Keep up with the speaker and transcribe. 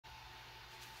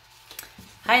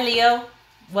Hi Leo,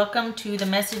 welcome to the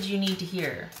message you need to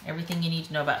hear. Everything you need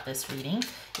to know about this reading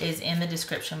is in the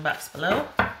description box below.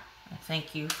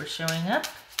 Thank you for showing up.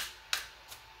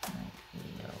 All right,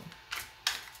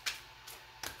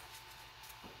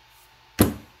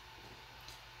 Leo.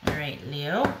 All right,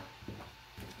 Leo.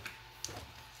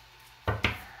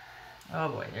 Oh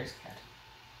boy, there's a cat.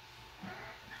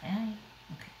 Hi.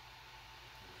 Okay.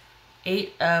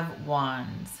 8 of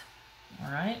Wands.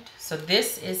 All right, so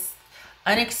this is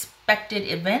unexpected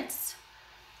events.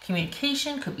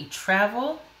 Communication, could be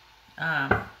travel.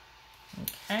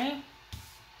 Okay.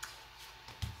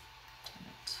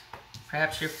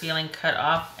 Perhaps you're feeling cut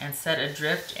off and set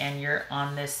adrift and you're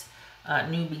on this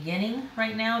new beginning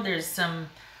right now. There's some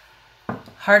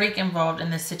heartache involved in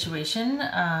this situation.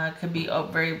 Could be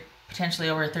very potentially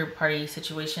over a third-party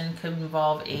situation. Could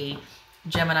involve a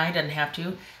Gemini. Doesn't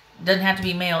have to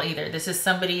be male either. This is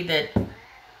somebody that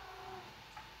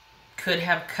could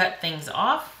have cut things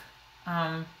off.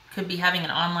 Could be having an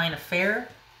online affair.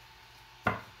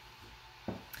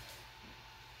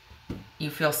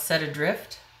 You feel set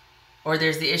adrift. Or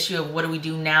there's the issue of what do we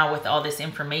do now with all this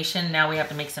information? Now we have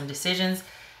to make some decisions.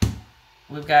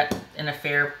 We've got an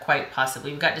affair, quite possibly.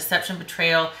 We've got deception,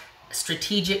 betrayal,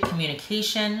 strategic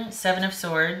communication, 7 of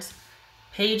Swords,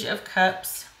 Page of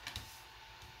Cups,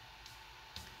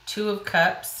 2 of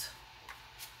Cups.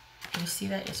 Can you see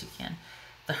that? Yes, you can.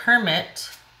 The Hermit,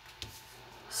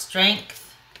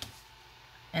 Strength,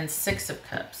 and 6 of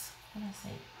Cups. What did I say?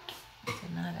 I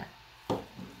said none of that.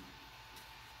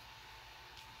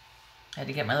 I had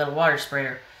to get my little water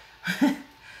sprayer. All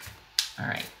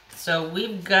right, so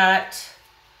we've got,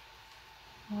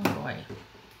 oh boy.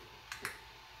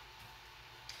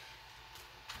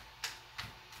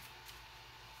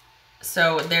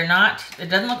 So they're not, it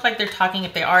doesn't look like they're talking.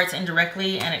 If they are, it's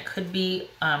indirectly, and it could be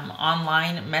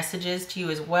online messages to you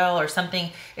as well or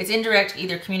something. It's indirect,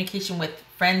 either communication with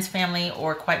friends, family,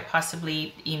 or quite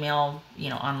possibly email,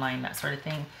 online, that sort of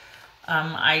thing.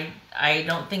 I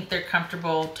don't think they're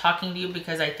comfortable talking to you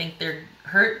because I think they're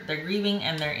hurt, they're grieving,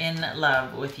 and they're in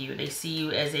love with you. They see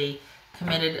you as a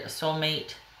committed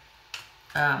soulmate,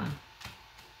 a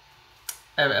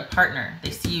partner.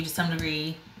 They see you to some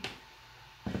degree.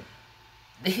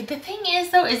 The thing is,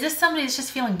 though, is this somebody that's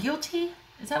just feeling guilty?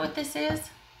 Is that what this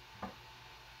is?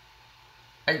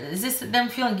 Is this them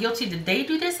feeling guilty? Did they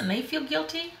do this and they feel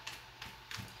guilty?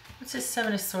 What's this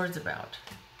 7 of Swords about?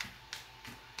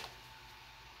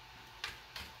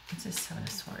 What's this 7 of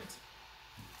Swords?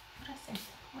 What did I say?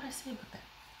 What did I say about that?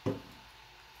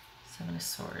 7 of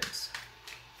Swords.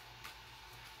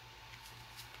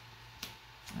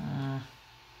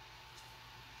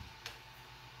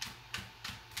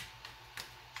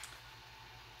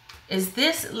 Is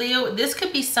this, Leo, this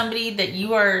could be somebody that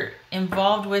you are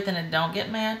involved with in a don't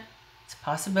get mad. It's a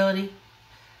possibility.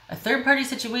 A third-party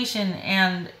situation,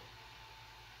 and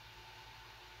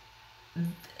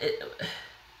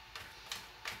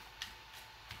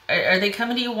are they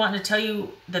coming to you wanting to tell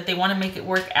you that they want to make it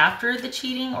work after the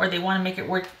cheating, or they want to make it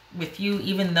work with you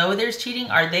even though there's cheating?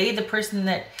 Are they the person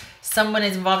that someone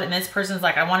is involved in, and this person's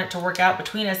like, I want it to work out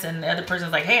between us, and the other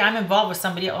person's like, hey, I'm involved with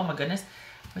somebody. Oh my goodness.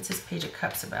 What's this Page of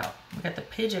Cups about? We got the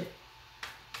Page of,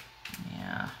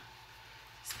 yeah,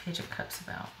 this Page of Cups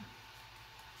about.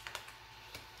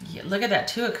 Yeah, look at that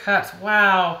 2 of Cups.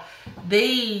 Wow.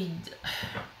 I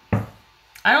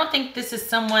don't think this is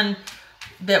someone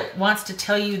that wants to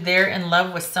tell you they're in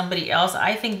love with somebody else.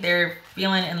 I think they're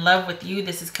feeling in love with you.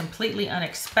 This is completely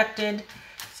unexpected.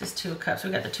 This is 2 of Cups.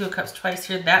 We got the 2 of Cups twice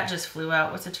here. That just flew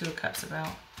out. What's the 2 of Cups about?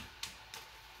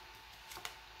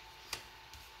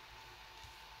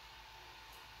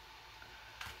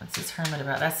 What's this Hermit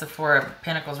about? That's the 4 of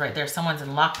Pentacles right there. Someone's in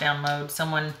lockdown mode.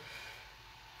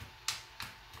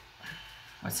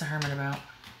 What's the Hermit about?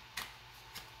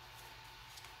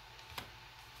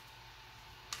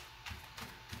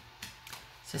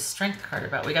 What's this Strength card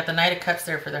about? We got the Knight of Cups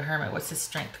there for the Hermit. What's this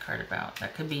Strength card about?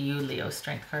 That could be you, Leo.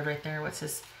 Strength card right there. What's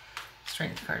this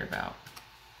Strength card about?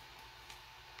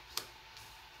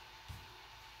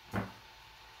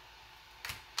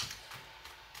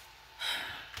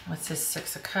 What's this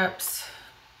 6 of Cups?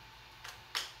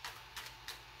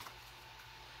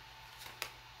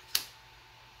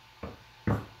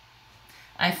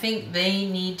 I think they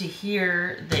need to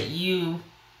hear that you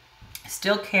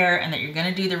still care and that you're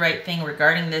going to do the right thing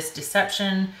regarding this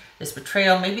deception, this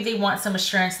betrayal. Maybe they want some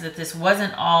assurance that this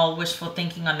wasn't all wishful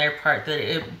thinking on their part,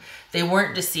 that they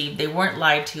weren't deceived, they weren't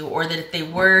lied to, or that if they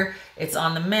were, it's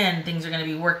on the men, things are going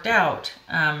to be worked out.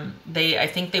 I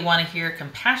think they want to hear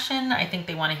compassion. I think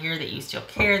they want to hear that you still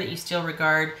care, that you still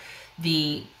regard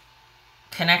the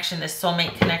connection, this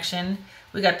soulmate connection.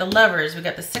 We got the Lovers, we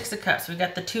got the Six of Cups, we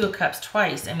got the Two of Cups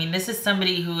twice. I mean, this is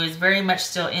somebody who is very much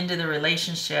still into the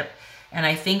relationship, and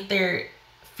I think they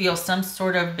feel some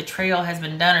sort of betrayal has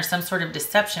been done or some sort of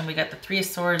deception. We got the Three of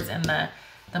Swords and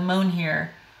the Moon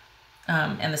here,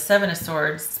 and the Seven of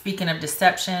Swords. Speaking of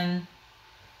deception,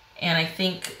 and I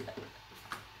think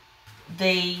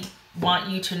they want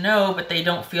you to know, but they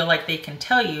don't feel like they can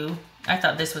tell you. I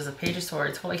thought this was a Page of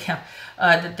Swords. Holy cow.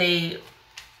 That they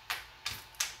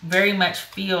very much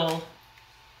feel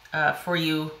for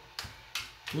you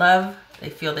love. They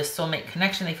feel this soulmate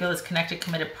connection. They feel this connected,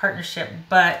 committed partnership,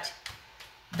 but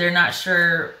they're not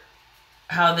sure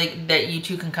how that you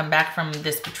two can come back from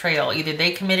this betrayal. Either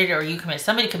they committed or you committed.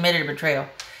 Somebody committed a betrayal. And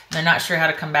they're not sure how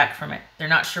to come back from it. They're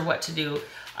not sure what to do.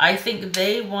 I think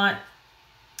they're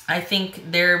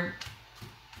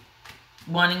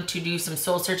wanting to do some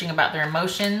soul searching about their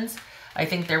emotions. I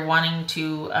think they're wanting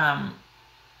to,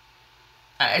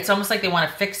 it's almost like they want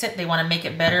to fix it. They want to make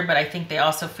it better, but I think they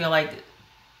also feel like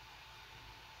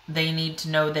they need to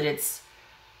know that it's,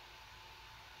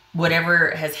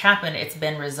 whatever has happened, it's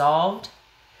been resolved,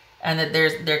 and that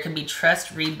there can be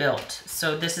trust rebuilt.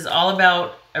 So this is all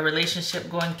about a relationship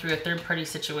going through a third-party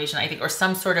situation, I think, or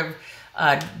some sort of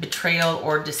betrayal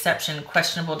or deception,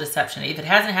 questionable deception. If it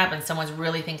hasn't happened, someone's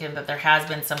really thinking that there has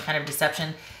been some kind of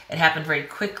deception. It happened very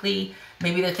quickly.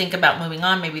 Maybe they're thinking about moving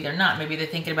on. Maybe they're not. Maybe they're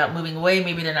thinking about moving away.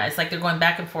 Maybe they're not. It's like they're going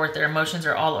back and forth. Their emotions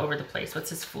are all over the place.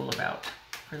 What's this Fool about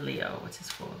for Leo? What's this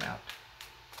Fool about?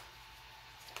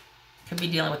 Could be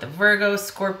dealing with a Virgo,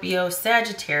 Scorpio,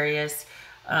 Sagittarius,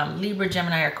 Libra,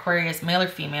 Gemini, Aquarius, male or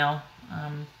female,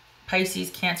 Pisces,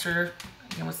 Cancer,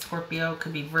 again with Scorpio,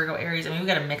 could be Virgo, Aries. I mean, we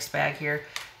got a mixed bag here.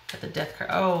 Got the Death card.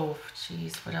 Oh,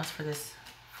 jeez. What else for this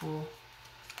Fool?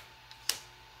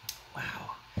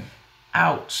 Wow.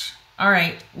 Ouch. All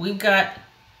right. We've got,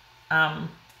 I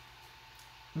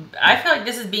feel like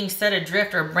this is being set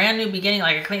adrift or a brand new beginning.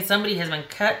 Like I think somebody has been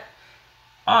cut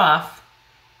off.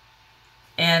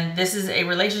 And this is a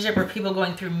relationship where people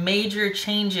going through major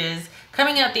changes,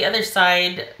 coming out the other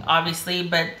side, obviously,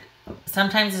 but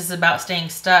sometimes this is about staying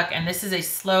stuck. And this is a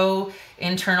slow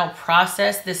internal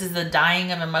process. This is the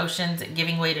dying of emotions,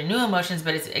 giving way to new emotions,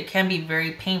 but it can be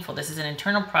very painful. This is an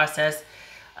internal process.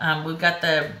 We've got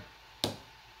the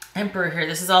Emperor here.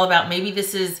 This is all about, maybe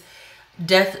this is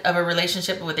death of a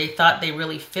relationship where they thought they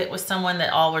really fit with someone,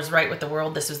 that all was right with the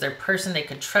world. This was their person. They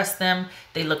could trust them.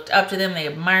 They looked up to them. They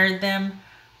admired them.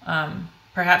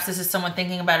 Perhaps this is someone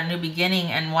thinking about a new beginning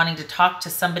and wanting to talk to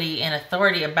somebody in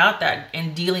authority about that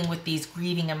and dealing with these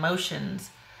grieving emotions.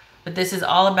 But this is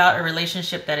all about a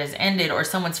relationship that has ended, or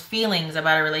someone's feelings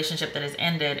about a relationship that has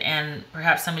ended, and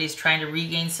perhaps somebody's trying to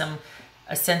regain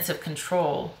a sense of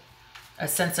control, a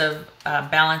sense of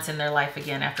balance in their life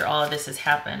again after all of this has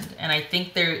happened. And I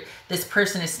think this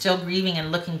person is still grieving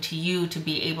and looking to you to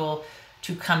be able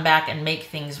to come back and make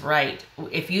things right.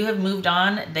 If you have moved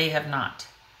on, they have not.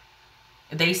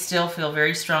 They still feel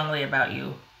very strongly about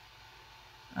you.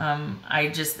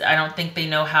 I don't think they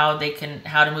know how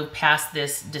to move past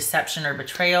this deception or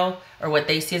betrayal, or what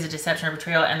they see as a deception or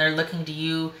betrayal, and they're looking to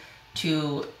you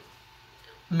to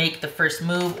make the first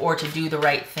move or to do the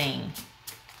right thing.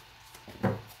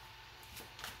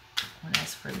 What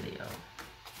else for Leo?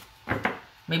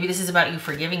 Maybe this is about you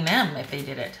forgiving them if they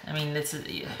did it. I mean, this is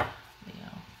Leo.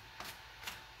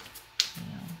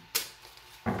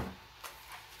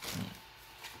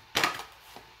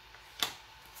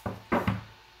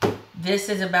 This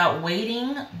is about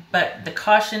waiting, but the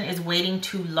caution is waiting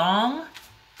too long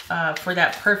for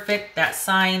that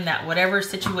sign, that whatever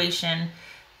situation,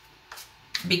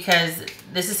 because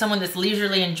this is someone that's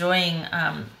leisurely enjoying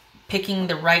picking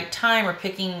the right time, or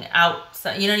picking out,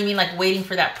 you know what I mean? Like waiting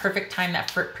for that perfect time,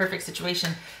 that perfect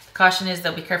situation. The caution is,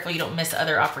 though, be careful you don't miss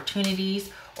other opportunities,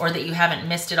 or that you haven't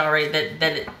missed it already,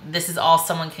 this is all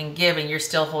someone can give and you're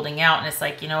still holding out. And it's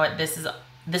like, you know what, this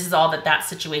is all that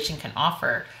situation can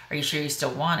offer. Are you sure you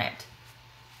still want it?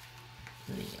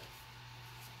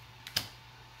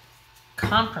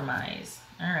 Compromise.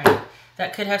 All right.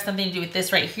 That could have something to do with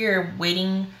this right here,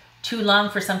 waiting too long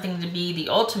for something to be the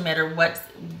ultimate, or what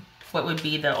would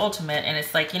be the ultimate. And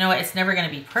it's like, you know what, it's never going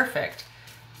to be perfect,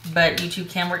 but you two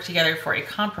can work together for a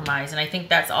compromise. And I think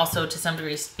that's also to some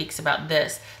degree speaks about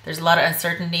this. There's a lot of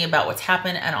uncertainty about what's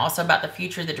happened, and also about the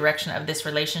future, the direction of this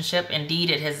relationship. Indeed,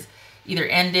 it has either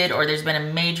ended or there's been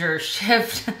a major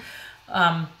shift.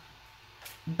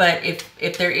 But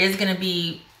if there is going to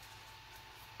be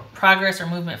progress or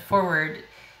movement forward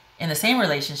in the same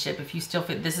relationship, if you still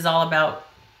feel this is all about,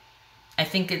 I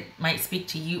think it might speak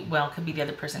to you, well, it could be the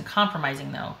other person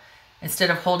compromising though.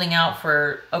 instead of holding out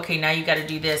for, okay, now you got to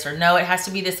do this, or no, it has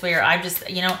to be this way, or I'm just,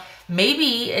 you know,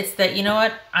 maybe it's that, you know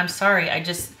what, I'm sorry,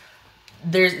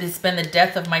 it's been the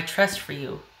death of my trust for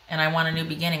you, and I want a new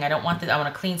beginning. I don't want this. I want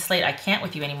a clean slate. I can't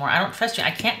with you anymore. I don't trust you.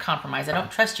 I can't compromise. I don't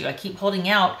trust you. I keep holding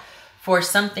out for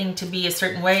something to be a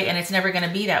certain way, and it's never going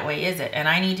to be that way, is it? And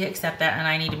I need to accept that, and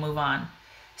I need to move on.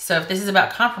 So if this is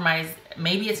about compromise,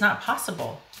 maybe it's not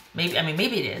possible. Maybe, I mean,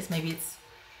 maybe it is. Maybe it's,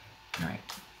 all right.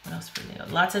 What else for Leo?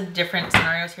 Lots of different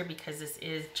scenarios here because this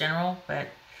is general, but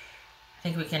I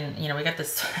think we can, you know, we got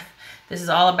this. This is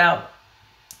all about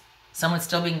someone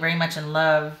still being very much in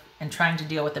love and trying to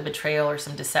deal with the betrayal or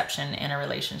some deception in a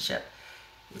relationship.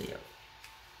 Leo.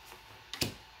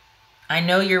 I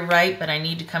know you're right, but I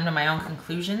need to come to my own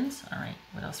conclusions. All right,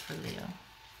 what else for Leo?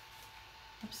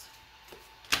 Oops.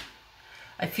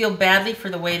 I feel badly for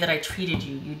the way that I treated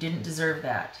you. You didn't deserve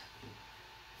that.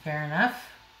 Fair enough.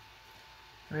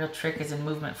 The real trick is in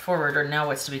movement forward, or now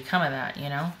what's to become of that, you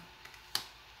know?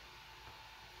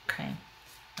 Okay,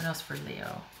 what else for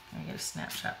Leo? Let me get a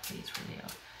snapshot, please, for Leo.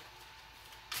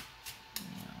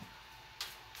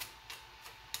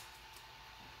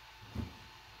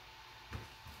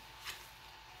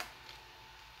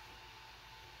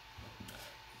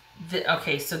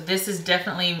 Okay, so this is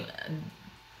definitely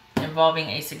involving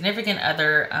a significant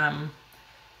other.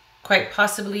 Quite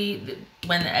possibly,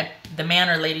 when the man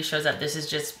or lady shows up, this is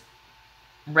just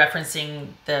referencing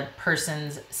the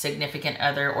person's significant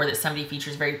other, or that somebody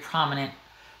features very prominent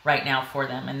right now for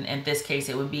them. And in this case,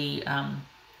 it would be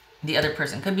the other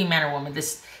person. Could be man or woman.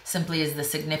 This simply is the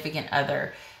significant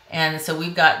other. And so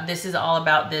we've got, this is all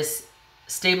about this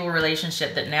stable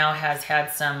relationship that now has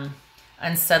had some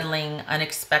unsettling,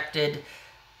 unexpected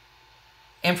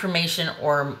information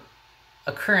or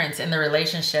occurrence in the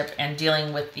relationship, and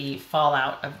dealing with the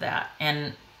fallout of that.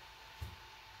 And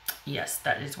yes,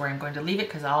 that is where I'm going to leave it,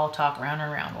 because I'll talk round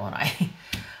and round, won't I?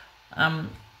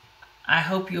 I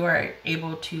hope you are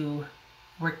able to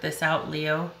work this out,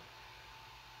 Leo.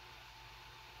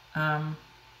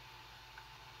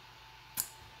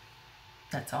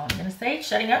 That's all I'm going to say.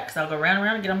 Shutting up, because I'll go round and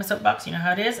round and get on my soapbox. You know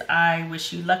how it is. I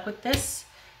wish you luck with this,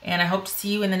 and I hope to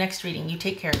see you in the next reading. You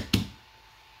take care.